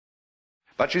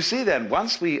But you see then,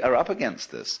 once we are up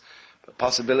against this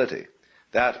possibility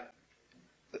that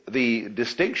the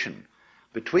distinction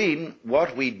between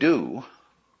what we do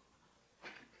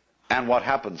and what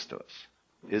happens to us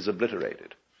is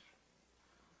obliterated.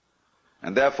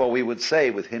 And therefore we would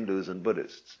say with Hindus and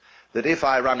Buddhists that if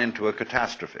I run into a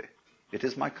catastrophe, it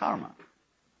is my karma.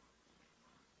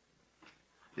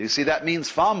 You see, that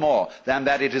means far more than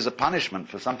that it is a punishment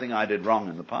for something I did wrong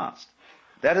in the past.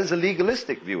 That is a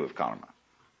legalistic view of karma.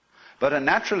 But a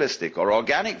naturalistic or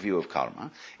organic view of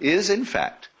karma is, in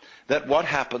fact, that what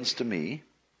happens to me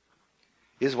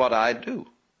is what I do.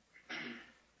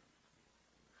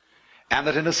 And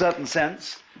that in a certain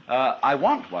sense, I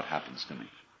want what happens to me.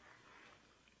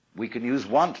 We can use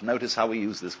want, notice how we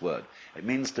use this word. It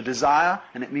means to desire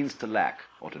and it means to lack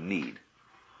or to need.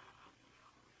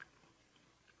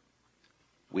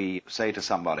 We say to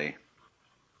somebody,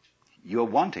 you're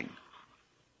wanting,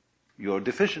 you're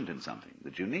deficient in something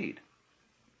that you need.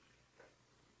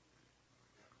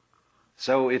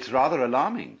 So it's rather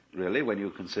alarming, really, when you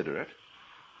consider it,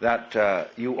 that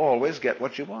you always get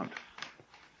what you want,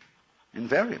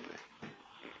 invariably.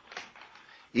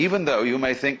 Even though you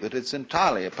may think that it's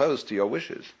entirely opposed to your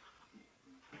wishes.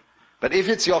 But if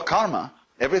it's your karma,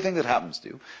 everything that happens to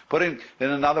you, put it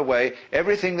in another way,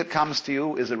 everything that comes to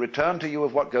you is a return to you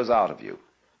of what goes out of you.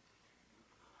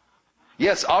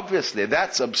 Yes, obviously,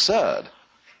 that's absurd.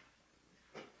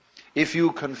 If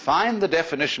you confine the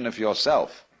definition of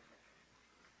yourself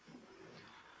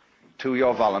to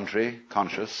your voluntary,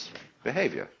 conscious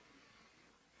behavior.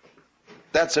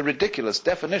 That's a ridiculous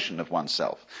definition of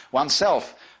oneself.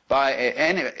 Oneself, by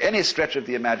any stretch of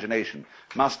the imagination,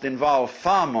 must involve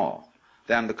far more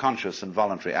than the conscious and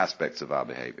voluntary aspects of our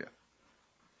behavior.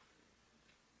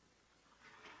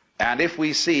 And if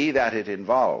we see that it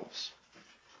involves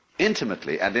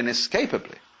intimately and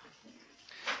inescapably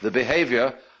the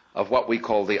behavior of what we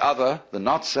call the other, the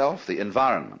not-self, the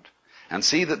environment, and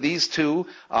see that these two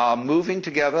are moving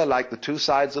together like the two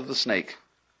sides of the snake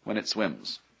when it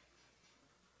swims,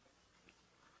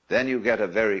 then you get a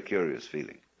very curious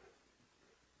feeling.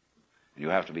 You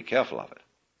have to be careful of it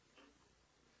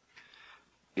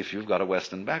if you've got a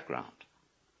Western background.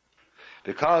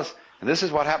 Because, and this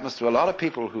is what happens to a lot of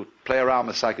people who play around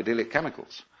with psychedelic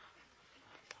chemicals,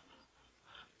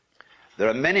 there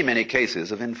are many, many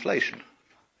cases of inflation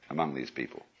among these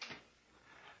people.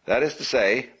 That is to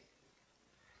say,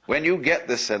 when you get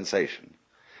this sensation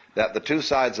that the two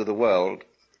sides of the world,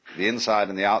 the inside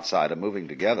and the outside, are moving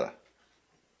together,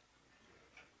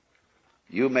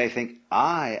 you may think,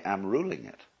 I am ruling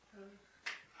it.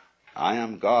 I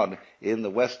am God in the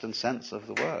Western sense of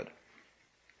the word.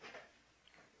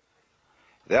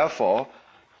 Therefore,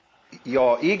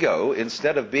 your ego,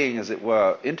 instead of being, as it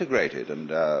were, integrated and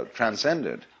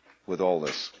transcended with all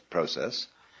this process,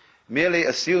 merely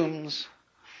assumes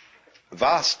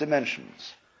vast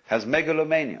dimensions, has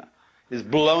megalomania, is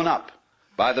blown up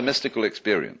by the mystical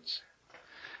experience.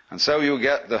 And so you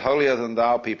get the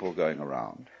holier-than-thou people going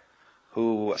around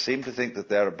who seem to think that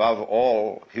they're above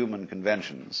all human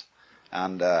conventions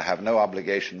and have no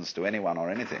obligations to anyone or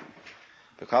anything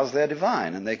because they're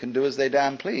divine and they can do as they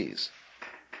damn please.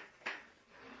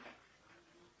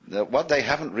 What they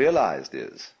haven't realized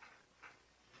is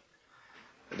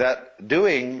that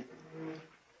doing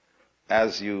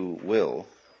as you will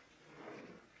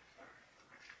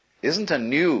isn't a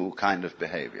new kind of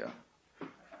behavior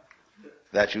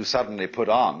that you suddenly put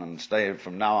on and say,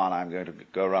 from now on I'm going to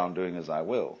go around doing as I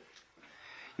will.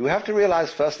 You have to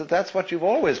realize first that that's what you've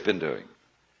always been doing.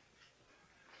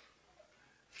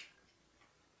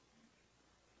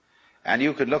 And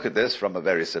you can look at this from a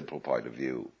very simple point of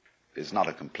view. It's not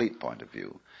a complete point of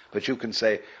view. But you can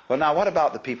say, well, now what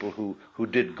about the people who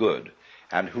did good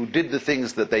and who did the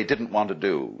things that they didn't want to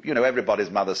do? You know, everybody's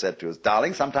mother said to us,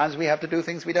 darling, sometimes we have to do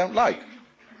things we don't like.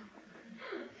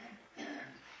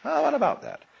 Well, what about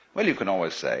that? Well, you can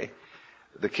always say,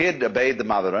 the kid obeyed the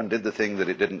mother and did the thing that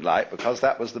it didn't like because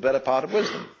that was the better part of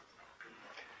wisdom.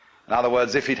 In other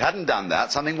words, if it hadn't done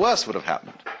that, something worse would have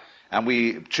happened. And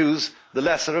we choose the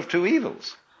lesser of two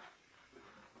evils.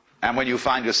 And when you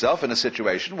find yourself in a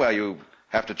situation where you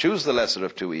have to choose the lesser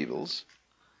of two evils,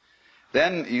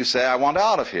 then you say, I want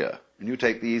out of here. And you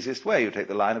take the easiest way. You take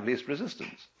the line of least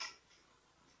resistance.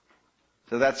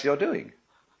 So that's your doing.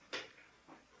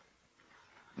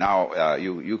 Now,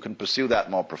 you can pursue that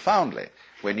more profoundly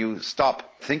when you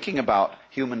stop thinking about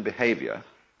human behavior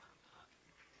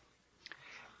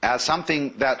as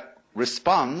something that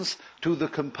responds to the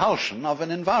compulsion of an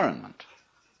environment.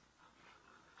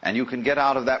 And you can get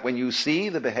out of that when you see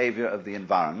the behavior of the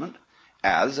environment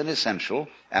as an essential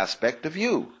aspect of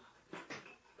you.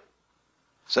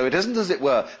 So it isn't, as it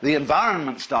were, the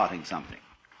environment starting something,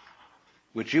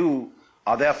 which you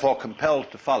are therefore compelled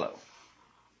to follow.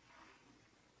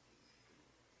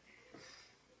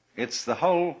 It's the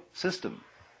whole system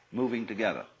moving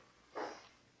together.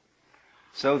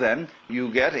 So then, you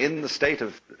get in the state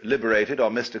of liberated or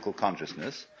mystical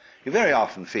consciousness, you very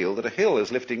often feel that a hill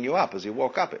is lifting you up as you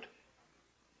walk up it.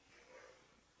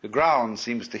 The ground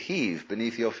seems to heave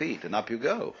beneath your feet, and up you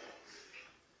go.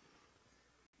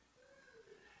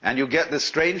 And you get this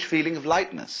strange feeling of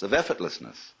lightness, of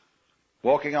effortlessness.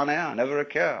 Walking on air, never a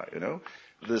care, you know.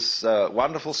 This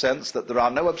wonderful sense that there are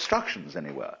no obstructions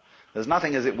anywhere. There's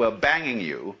nothing, as it were, banging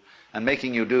you and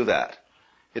making you do that.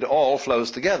 It all flows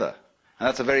together. And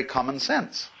that's a very common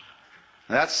sense.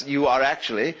 And that's, you are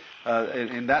actually,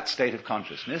 in that state of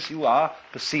consciousness, you are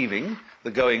perceiving the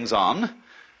goings-on,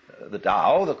 the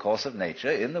Tao, the course of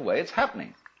nature, in the way it's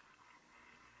happening.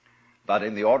 But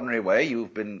in the ordinary way,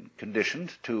 you've been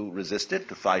conditioned to resist it,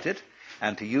 to fight it,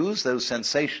 and to use those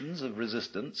sensations of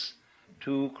resistance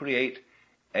to create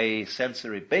a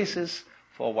sensory basis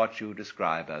for what you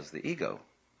describe as the ego.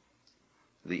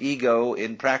 The ego,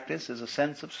 in practice, is a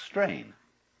sense of strain.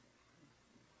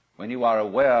 When you are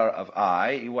aware of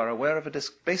I, you are aware of a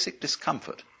basic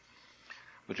discomfort,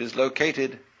 which is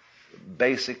located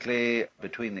basically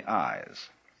between the eyes,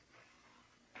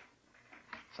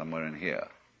 somewhere in here,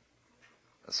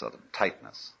 a sort of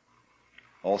tightness.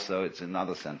 Also, it's in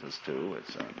other centers too.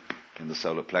 It's in the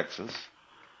solar plexus,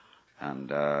 and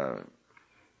there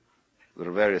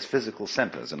are various physical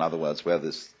centers, in other words, where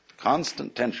this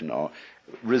constant tension or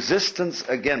resistance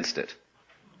against it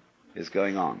is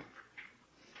going on.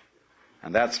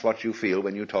 And that's what you feel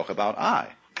when you talk about I.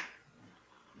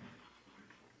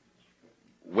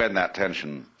 When that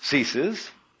tension ceases,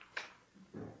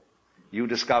 you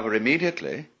discover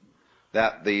immediately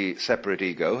that the separate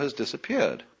ego has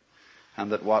disappeared,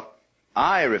 and that what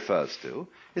I refers to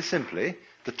is simply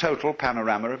the total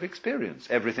panorama of experience,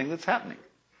 everything that's happening.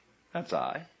 That's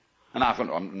I. And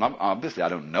obviously I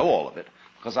don't know all of it,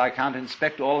 because I can't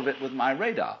inspect all of it with my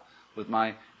radar, with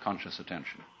my conscious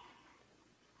attention.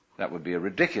 That would be a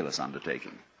ridiculous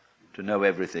undertaking, to know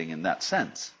everything in that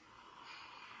sense.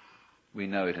 We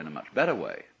know it in a much better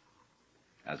way,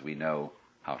 as we know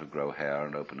how to grow hair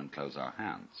and open and close our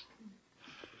hands.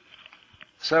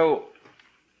 So,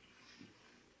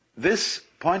 this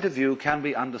point of view can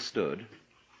be understood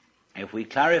if we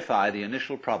clarify the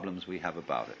initial problems we have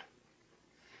about it.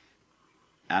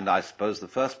 And I suppose the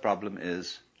first problem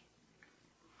is,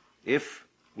 if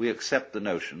we accept the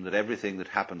notion that everything that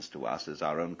happens to us is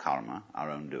our own karma,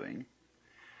 our own doing,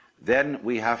 then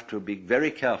we have to be very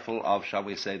careful of, shall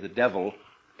we say, the devil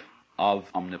of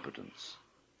omnipotence,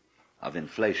 of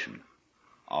inflation,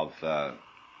 of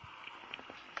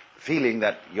feeling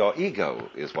that your ego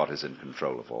is what is in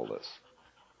control of all this.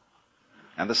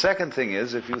 And the second thing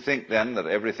is, if you think then that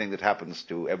everything that happens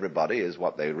to everybody is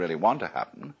what they really want to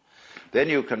happen, then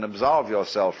you can absolve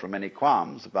yourself from any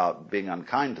qualms about being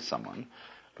unkind to someone,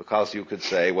 because you could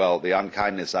say, well, the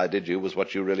unkindness I did you was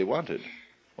what you really wanted,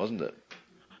 wasn't it?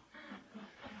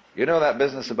 You know that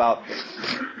business about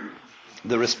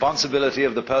the responsibility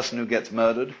of the person who gets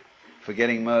murdered for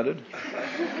getting murdered?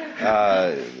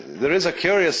 There is a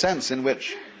curious sense in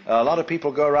which a lot of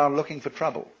people go around looking for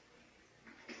trouble.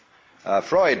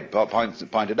 Freud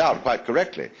pointed out quite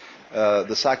correctly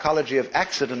the psychology of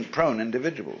accident-prone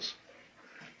individuals.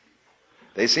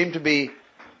 They seem to be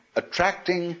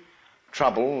attracting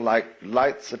trouble like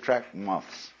lights attract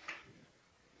moths.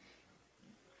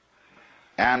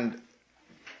 And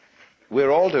we're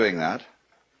all doing that,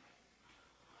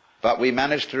 but we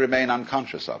manage to remain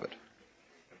unconscious of it,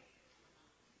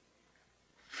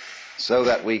 so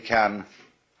that we can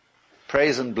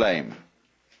praise and blame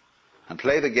and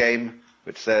play the game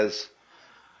which says,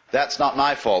 that's not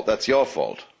my fault, that's your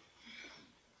fault.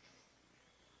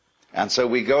 And so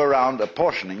we go around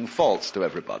apportioning faults to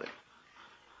everybody.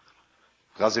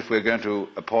 Because if we're going to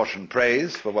apportion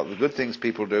praise for what the good things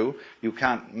people do, you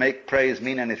can't make praise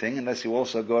mean anything unless you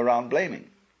also go around blaming.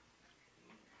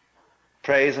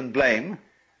 Praise and blame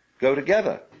go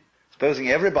together. Supposing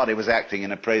everybody was acting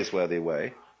in a praiseworthy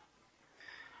way,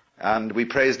 and we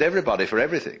praised everybody for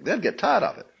everything, they'd get tired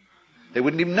of it. They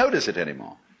wouldn't even notice it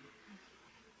anymore.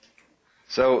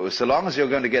 So long as you're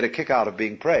going to get a kick out of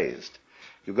being praised,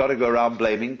 you've got to go around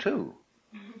blaming too.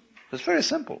 It's very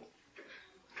simple.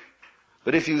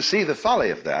 But if you see the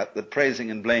folly of that praising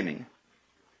and blaming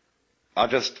are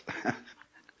just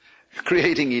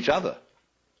creating each other,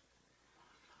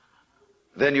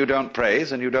 then you don't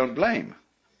praise and you don't blame.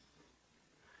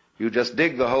 You just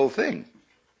dig the whole thing.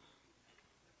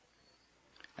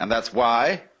 And that's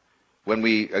why, when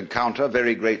we encounter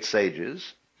very great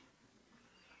sages,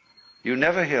 you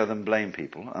never hear them blame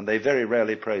people, and they very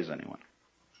rarely praise anyone.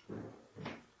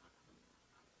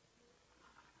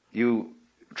 You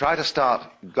try to start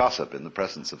gossip in the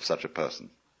presence of such a person,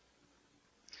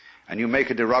 and you make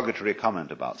a derogatory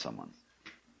comment about someone.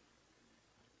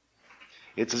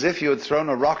 It's as if you had thrown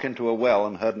a rock into a well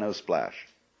and heard no splash.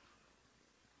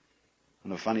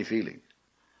 And a funny feeling,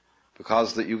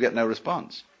 because that you get no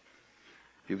response.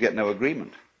 You get no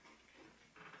agreement.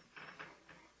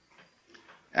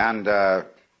 And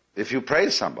if you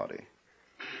praise somebody,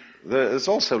 there's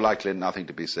also likely nothing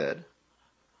to be said,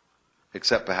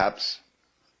 except perhaps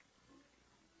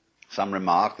some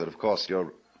remark that, of course,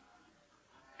 you're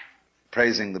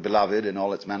praising the beloved in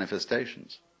all its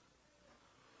manifestations.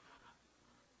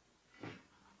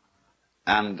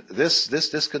 And this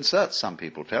disconcerts some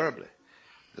people terribly.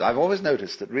 I've always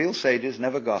noticed that real sages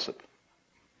never gossip,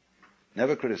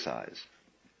 never criticize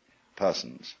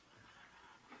persons.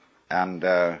 And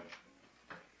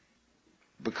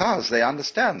because they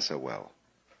understand so well.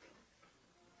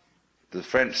 The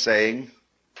French saying,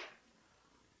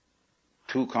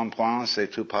 tout comprendre, c'est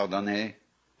tout pardonner,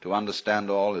 to understand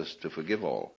all is to forgive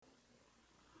all,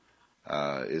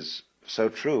 is so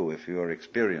true if you are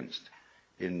experienced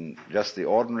in just the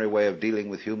ordinary way of dealing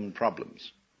with human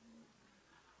problems.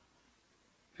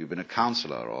 If you've been a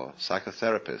counselor or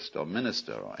psychotherapist or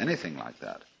minister or anything like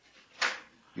that,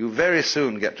 you very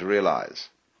soon get to realize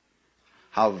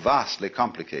how vastly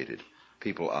complicated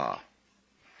people are,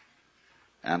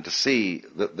 and to see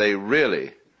that they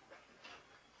really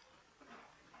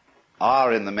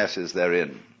are in the messes they're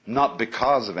in, not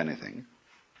because of anything,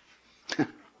 but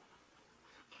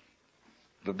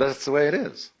that's the way it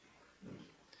is.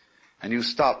 And you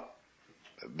stop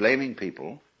blaming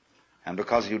people, and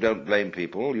because you don't blame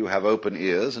people, you have open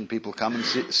ears, and people come and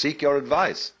seek your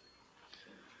advice.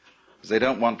 Because they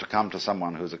don't want to come to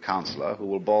someone who's a counselor who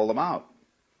will bawl them out.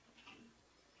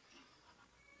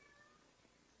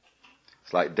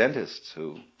 It's like dentists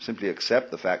who simply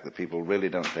accept the fact that people really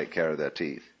don't take care of their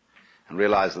teeth, and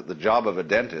realize that the job of a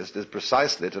dentist is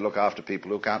precisely to look after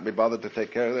people who can't be bothered to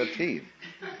take care of their teeth.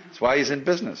 That's why he's in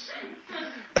business.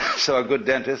 So a good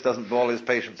dentist doesn't bawl his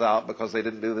patients out because they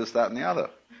didn't do this, that, and the other.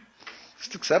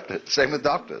 Just accept it. Same with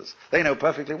doctors. They know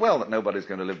perfectly well that nobody's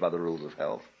going to live by the rules of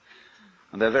health.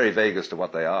 And they're very vague as to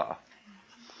what they are.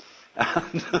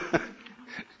 And,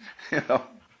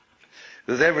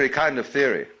 there's every kind of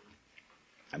theory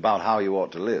about how you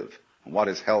ought to live and what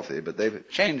is healthy, but they've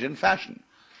changed in fashion.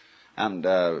 And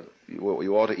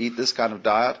you ought to eat this kind of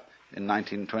diet in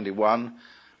 1921.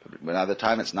 But by the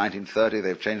time it's 1930,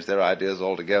 they've changed their ideas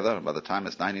altogether. And by the time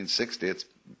it's 1960, it's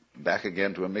back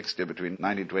again to a mixture between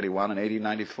 1921 and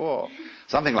 1894.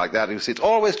 Something like that. You see, it's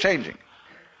always changing.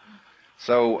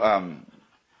 So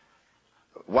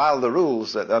while the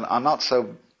rules are not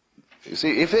so... You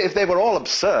see, if they were all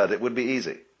absurd, it would be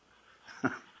easy.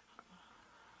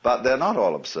 But they're not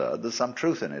all absurd. There's some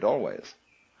truth in it, always.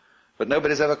 But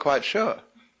nobody's ever quite sure.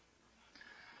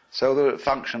 So the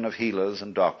function of healers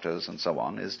and doctors and so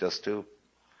on is just to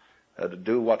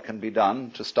do what can be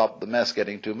done to stop the mess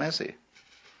getting too messy.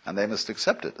 And they must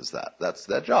accept it as that. That's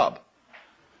their job.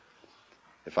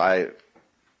 If I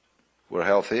were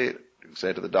healthy, you'd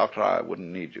say to the doctor, I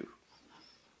wouldn't need you.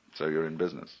 So you're in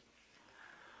business.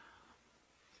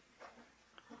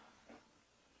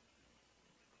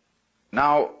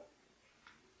 Now,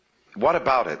 what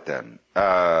about it then?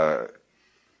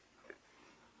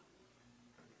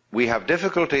 We have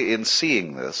difficulty in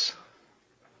seeing this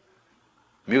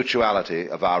mutuality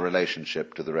of our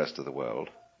relationship to the rest of the world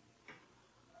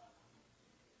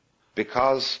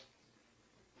because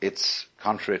it's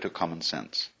contrary to common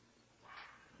sense,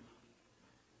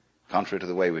 contrary to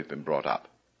the way we've been brought up.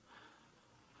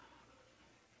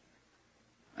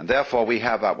 And therefore we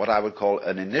have what I would call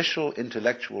an initial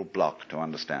intellectual block to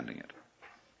understanding it,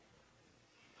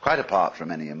 quite apart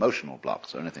from any emotional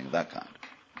blocks or anything of that kind.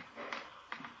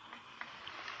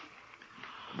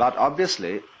 But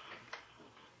obviously,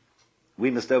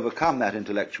 we must overcome that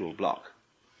intellectual block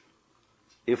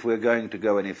if we're going to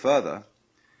go any further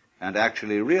and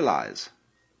actually realize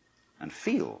and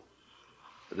feel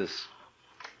this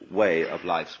way of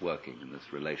life's working in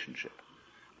this relationship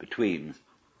between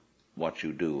what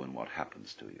you do and what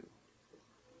happens to you.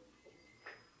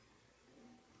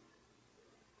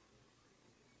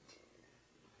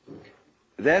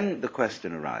 Then the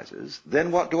question arises,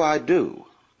 then what do I do?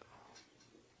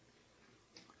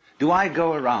 Do I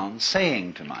go around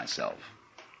saying to myself,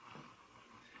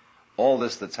 all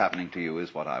this that's happening to you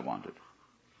is what I wanted.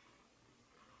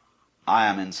 I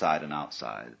am inside and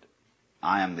outside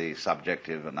I am the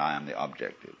subjective and I am the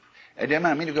objective. And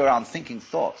I mean, you go around thinking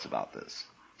thoughts about this,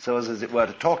 so as it were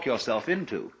to talk yourself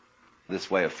into this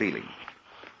way of feeling.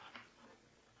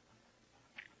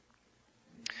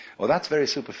 Well, that's very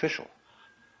superficial,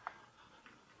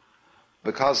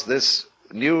 because this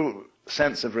new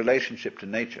sense of relationship to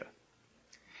nature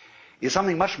is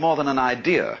something much more than an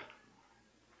idea.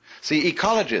 See,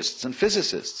 ecologists and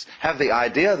physicists have the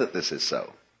idea that this is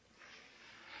so,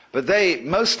 but they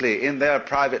mostly in their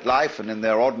private life and in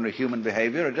their ordinary human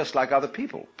behavior are just like other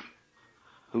people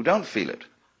who don't feel it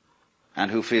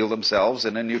and who feel themselves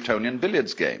in a Newtonian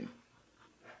billiards game,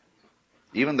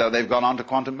 even though they've gone on to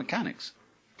quantum mechanics.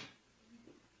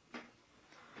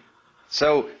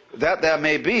 So that there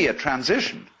may be a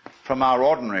transition from our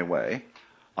ordinary way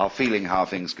of feeling how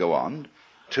things go on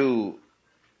to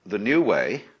the new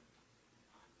way,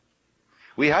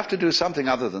 we have to do something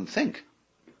other than think.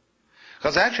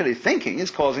 Because actually thinking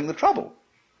is causing the trouble.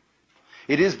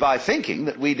 It is by thinking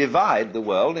that we divide the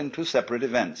world into separate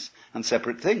events and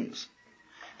separate things.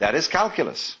 That is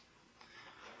calculus.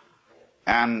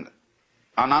 And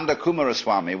Ananda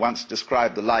Kumaraswamy once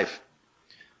described the life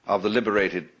of the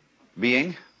liberated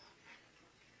being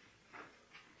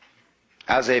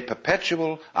as a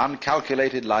perpetual,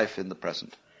 uncalculated life in the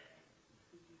present.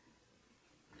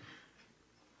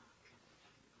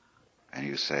 And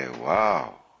you say,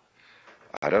 wow,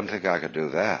 I don't think I could do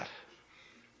that.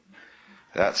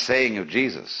 That saying of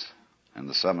Jesus in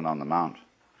the Sermon on the Mount,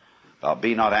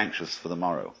 be not anxious for the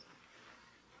morrow,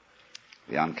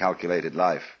 the uncalculated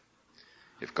life.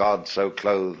 If God so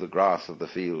clothe the grass of the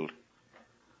field,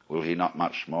 will he not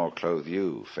much more clothe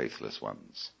you, faithless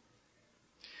ones?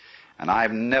 And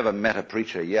I've never met a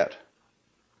preacher yet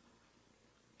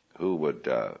who would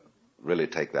really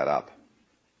take that up.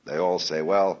 They all say,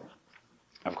 well,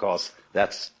 of course,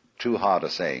 that's too hard a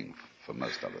saying for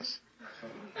most of us.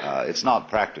 It's not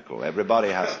practical. Everybody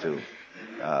has to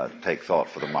take thought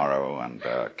for the morrow and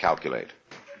calculate.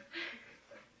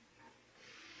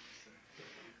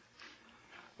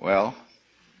 Well,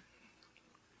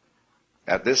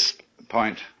 at this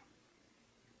point,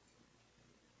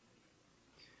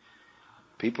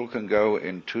 people can go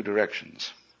in two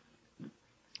directions.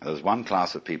 There's one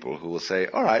class of people who will say,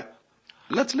 all right,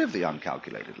 let's live the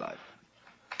uncalculated life.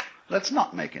 Let's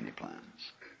not make any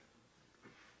plans.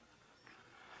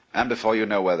 And before you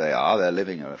know where they are, they're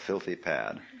living in a filthy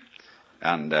pad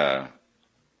and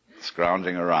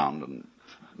scrounging around and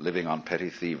living on petty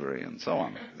thievery and so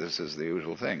on. This is the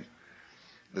usual thing.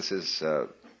 This is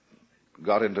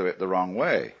got into it the wrong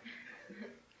way.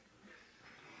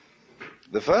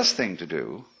 The first thing to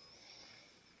do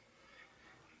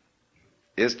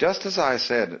is, just as I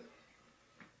said,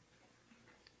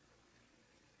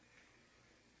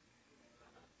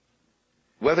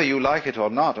 whether you like it or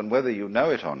not, and whether you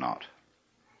know it or not,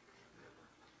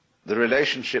 the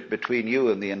relationship between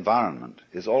you and the environment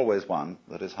is always one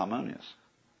that is harmonious.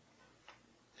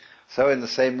 So in the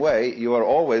same way, you are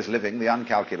always living the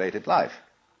uncalculated life.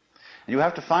 And you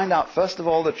have to find out, first of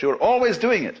all, that you're always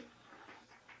doing it.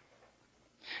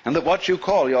 And that what you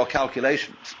call your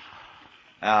calculations,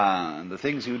 and the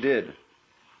things you did,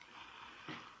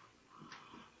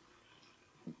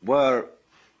 were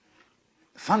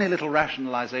funny little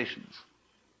rationalizations.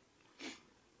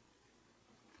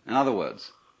 In other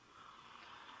words,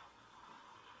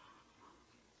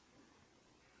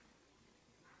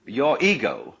 your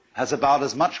ego has about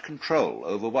as much control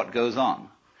over what goes on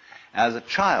as a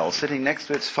child sitting next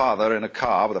to its father in a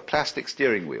car with a plastic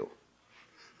steering wheel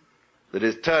that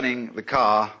is turning the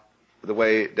car the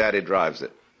way Daddy drives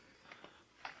it.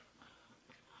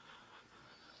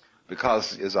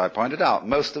 Because, as I pointed out,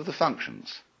 most of the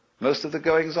functions, most of the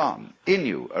goings-on in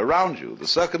you, around you, the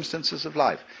circumstances of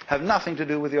life, have nothing to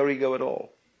do with your ego at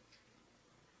all.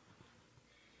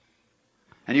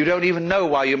 And you don't even know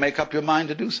why you make up your mind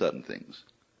to do certain things.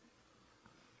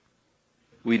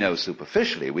 We know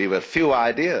superficially. We have a few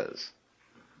ideas.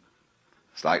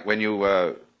 It's like when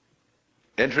you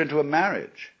enter into a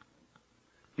marriage.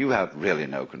 You have really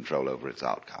no control over its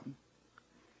outcome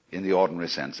in the ordinary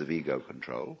sense of ego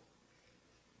control.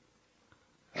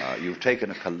 You've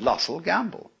taken a colossal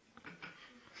gamble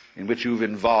in which you've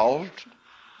involved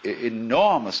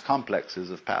enormous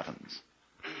complexes of patterns.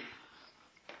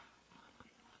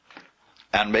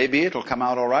 And maybe it'll come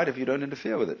out all right if you don't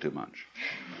interfere with it too much.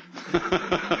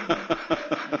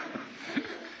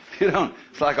 You don't.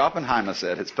 It's like Oppenheimer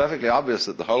said, it's perfectly obvious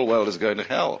that the whole world is going to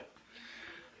hell.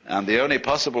 And the only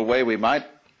possible way we might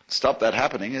stop that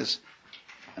happening is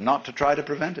not to try to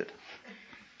prevent it.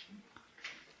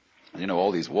 You know,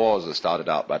 all these wars are started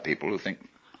out by people who think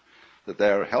that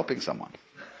they're helping someone.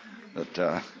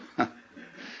 that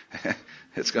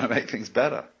it's going to make things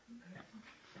better.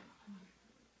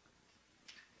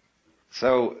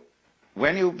 So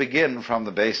when you begin from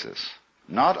the basis,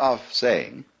 not of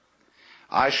saying,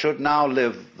 I should now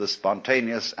live the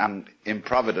spontaneous and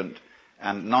improvident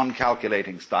and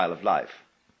non-calculating style of life,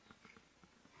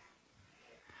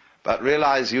 but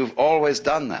realize you've always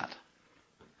done that,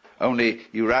 only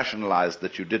you rationalized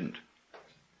that you didn't.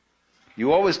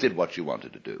 You always did what you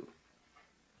wanted to do,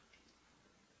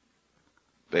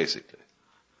 basically.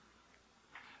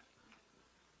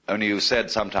 Only you said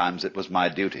sometimes it was my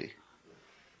duty.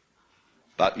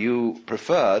 But you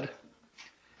preferred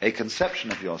a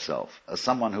conception of yourself as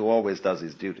someone who always does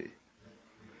his duty.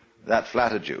 That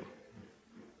flattered you.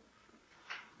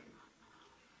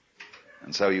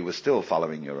 And so you were still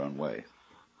following your own way.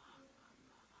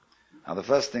 Now the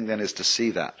first thing then is to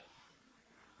see that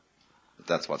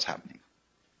that's what's happening.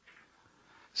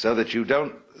 So that you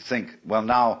don't think, well,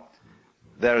 now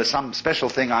there is some special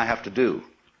thing I have to do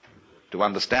to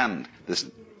understand this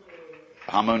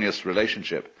harmonious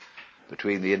relationship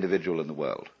between the individual and the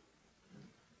world.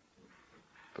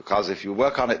 Because if you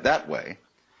work on it that way,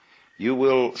 you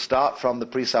will start from the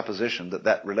presupposition that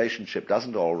that relationship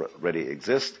doesn't already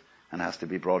exist and has to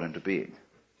be brought into being.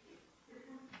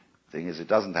 The thing is, it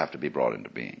doesn't have to be brought into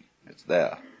being. It's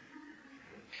there.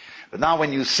 But now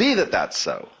when you see that that's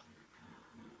so,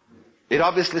 it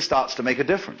obviously starts to make a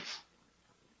difference.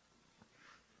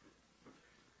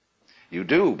 You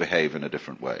do behave in a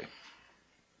different way.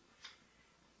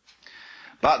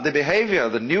 But the behavior,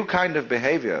 the new kind of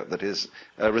behavior that is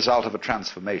a result of a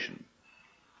transformation,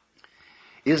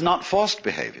 is not forced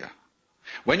behavior.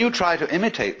 When you try to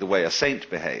imitate the way a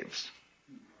saint behaves,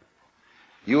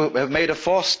 you have made a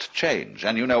forced change,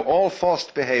 and you know all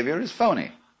forced behavior is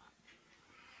phony.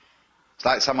 It's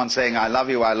like someone saying, I love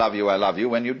you, I love you, I love you,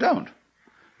 when you don't.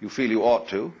 You feel you ought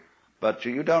to, but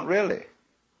you don't really.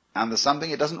 And there's something,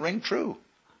 it doesn't ring true.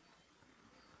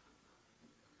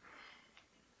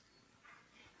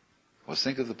 Well,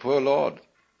 think of the poor Lord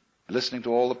listening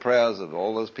to all the prayers of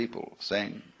all those people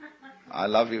saying, I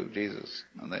love you, Jesus.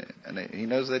 And he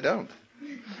knows they don't.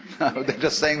 They're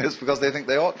just saying this because they think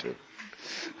they ought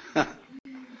to.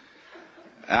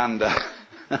 And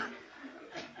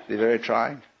be very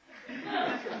trying.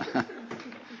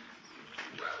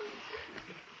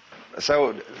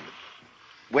 So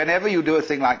whenever you do a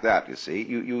thing like that, you see,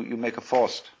 you make a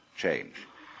forced change.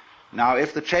 Now,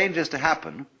 if the change is to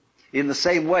happen in the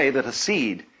same way that a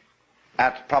seed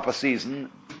at proper season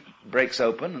breaks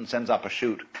open and sends up a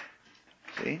shoot,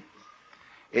 see,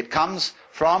 it comes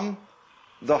from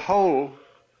the whole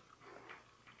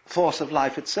force of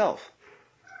life itself.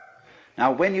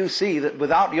 Now, when you see that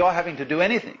without your having to do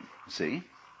anything, see,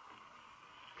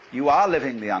 you are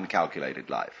living the uncalculated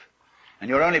life, and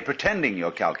you're only pretending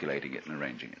you're calculating it and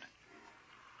arranging it,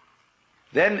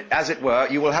 then, as it were,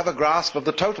 you will have a grasp of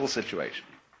the total situation.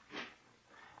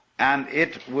 And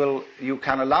you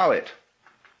can allow it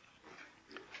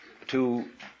to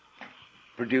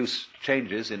produce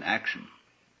changes in action,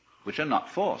 which are not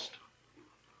forced.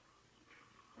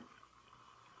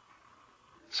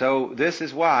 So this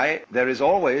is why there is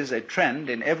always a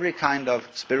trend in every kind of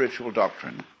spiritual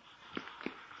doctrine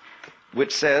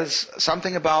which says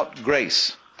something about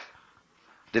grace,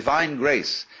 divine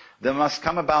grace. There must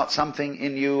come about something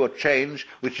in you, a change,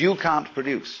 which you can't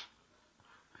produce.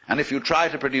 And if you try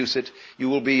to produce it, you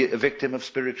will be a victim of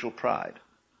spiritual pride.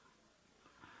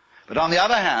 But on the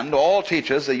other hand, all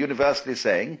teachers are universally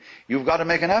saying, you've got to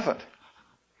make an effort.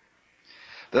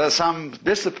 There's some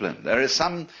discipline. There is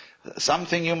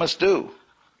something you must do.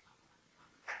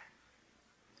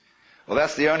 Well,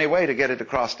 that's the only way to get it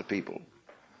across to people.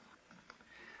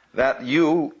 That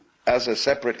you, as a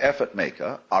separate effort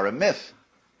maker, are a myth,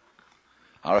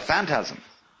 are a phantasm.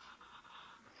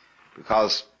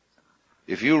 Because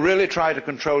if you really try to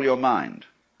control your mind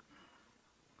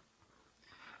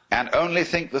and only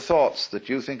think the thoughts that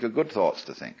you think are good thoughts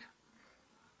to think,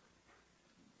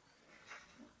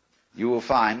 you will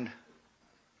find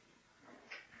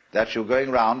that you're going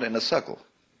round in a circle.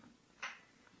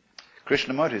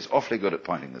 Krishnamurti is awfully good at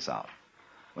pointing this out.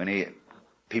 When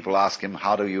people ask him,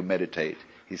 how do you meditate?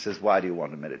 He says, why do you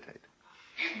want to meditate?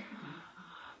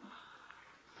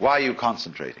 Why are you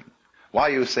concentrating? Why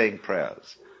are you saying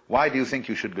prayers? Why do you think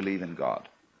you should believe in God?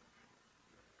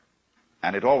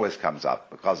 And it always comes up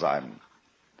because I'm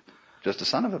just a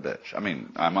son of a bitch. I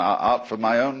mean, I'm out for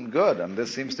my own good, and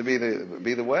this seems to be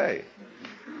the way.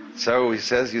 So he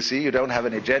says, you see, you don't have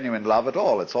any genuine love at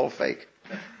all. It's all fake.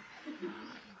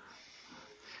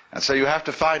 And so you have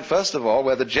to find, first of all,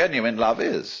 where the genuine love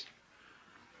is.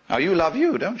 Now, you love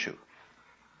you, don't you?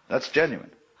 That's genuine.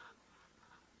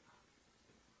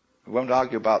 We won't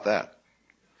argue about that.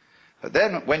 But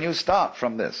then, when you start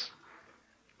from this,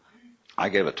 I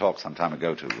gave a talk some time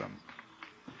ago to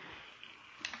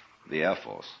the Air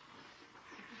Force.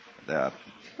 Their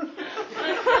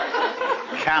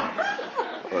camp,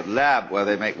 or lab where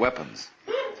they make weapons,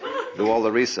 do all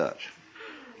the research.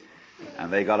 And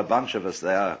they got a bunch of us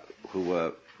there who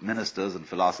were ministers and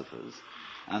philosophers,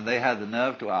 and they had the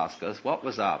nerve to ask us what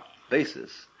was our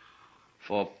basis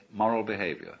for moral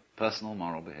behavior, personal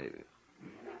moral behavior.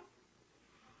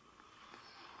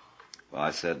 Well, I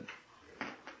said,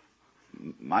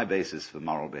 my basis for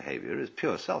moral behavior is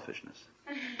pure selfishness.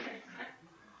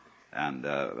 And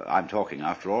I'm talking,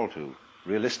 after all, to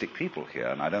realistic people here,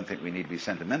 and I don't think we need to be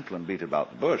sentimental and beat about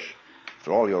the bush.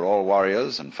 After all, you're all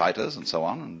warriors and fighters and so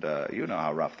on, and you know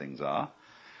how rough things are.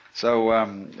 So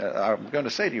I'm going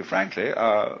to say to you frankly,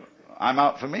 I'm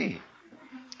out for me.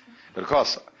 But of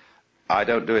course, I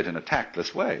don't do it in a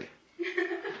tactless way.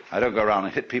 I don't go around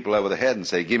and hit people over the head and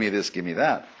say, give me this, give me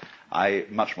that. I'm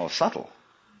much more subtle.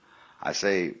 I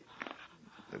say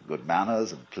the good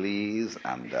manners and please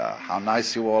and how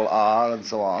nice you all are and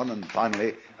so on, and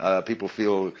finally people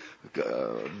feel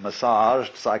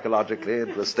massaged psychologically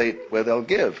into a state where they'll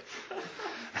give.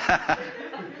 But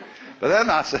then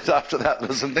I said after that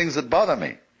there's some things that bother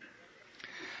me.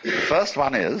 The first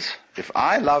one is, if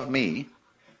I love me,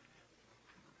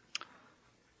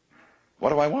 what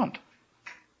do I want?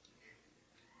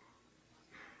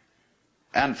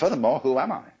 And furthermore, who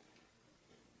am I?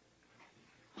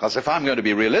 Because if I'm going to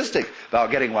be realistic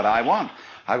about getting what I want,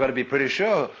 I've got to be pretty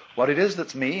sure what it is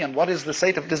that's me and what is the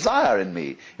state of desire in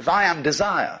me. If I am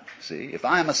desire, see, if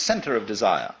I am a center of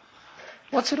desire,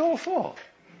 what's it all for?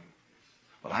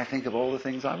 Well, I think of all the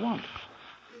things I want.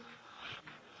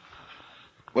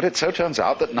 Well, it so turns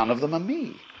out that none of them are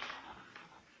me.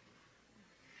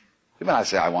 When I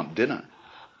say I want dinner,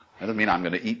 that doesn't mean I'm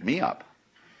going to eat me up.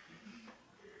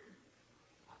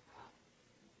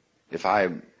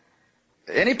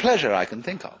 Any pleasure I can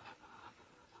think of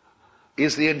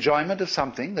is the enjoyment of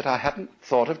something that I hadn't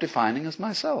thought of defining as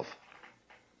myself.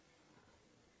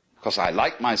 Because I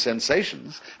like my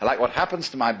sensations, I like what happens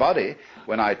to my body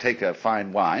when I take a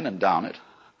fine wine and down it.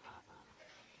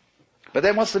 But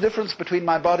then what's the difference between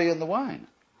my body and the wine?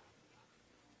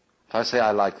 If I say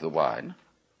I like the wine,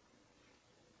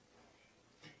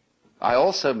 I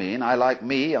also mean I like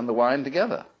me and the wine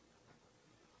together,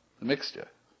 the mixture.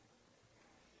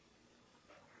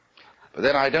 But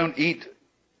then I don't eat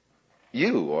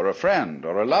you or a friend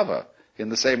or a lover in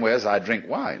the same way as I drink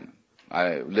wine.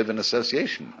 I live in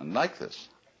association and like this.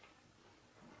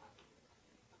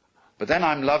 But then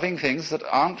I'm loving things that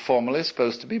aren't formally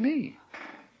supposed to be me.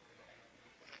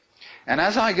 And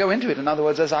as I go into it, in other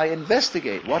words, as I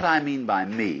investigate what I mean by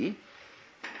me,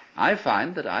 I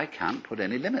find that I can't put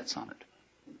any limits on it.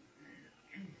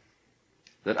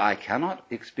 That I cannot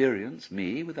experience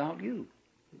me without you,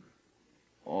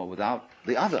 or without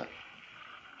the other.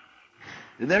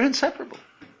 And they're inseparable.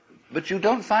 But you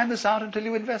don't find this out until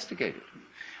you investigate it,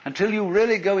 until you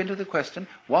really go into the question,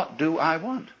 what do I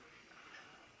want?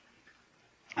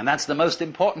 And that's the most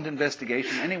important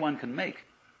investigation anyone can make,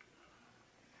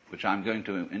 which I'm going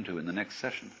into in the next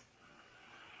session.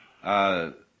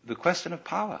 The question of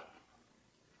power.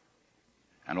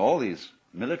 And all these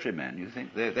military men,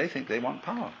 they think they want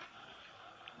power.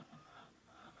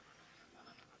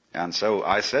 And so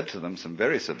I said to them some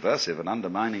very subversive and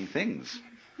undermining things,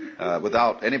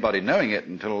 without anybody knowing it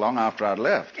until long after I'd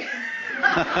left.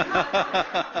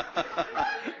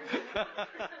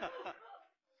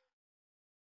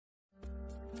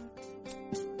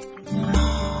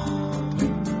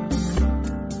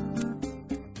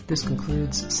 This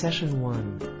concludes session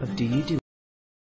 1 of Do You Do